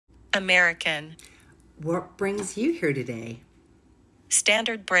American. What brings you here today?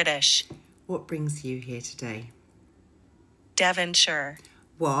 Standard British. What brings you here today? Devonshire.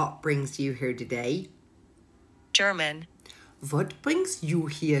 What brings you here today? German. What brings you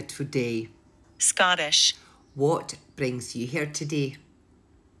here today? Scottish. What brings you here today?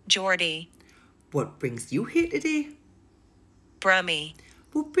 Geordie. What brings you here today? Brummie.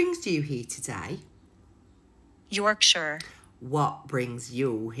 What brings you here today? Yorkshire. What brings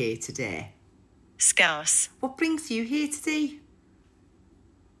you here today? Scouse. What brings you here today?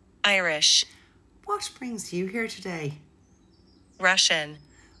 Irish. What brings you here today? Russian.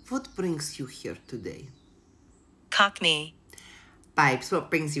 What brings you here today? Cockney. Babes, what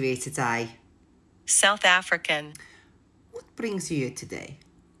brings you here today? South African. What brings you here today?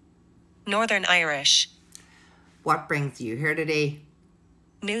 Northern Irish. What brings you here today?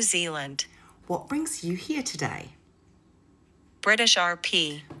 New Zealand. What brings you here today? British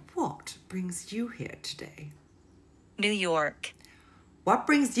RP. What brings you here today? New York. What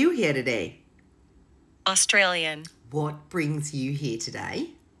brings you here today? Australian. What brings you here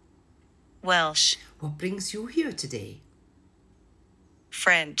today? Welsh. What brings you here today?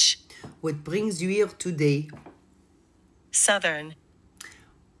 French. What brings you here today? Southern.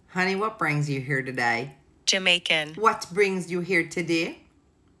 Honey, what brings you here today? Jamaican. What brings you here today?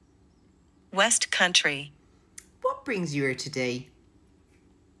 West Country. What brings you here today?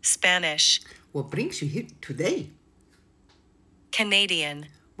 Spanish. What brings you here today? Canadian.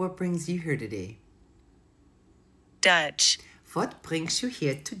 What brings you here today? Dutch. What brings you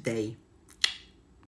here today?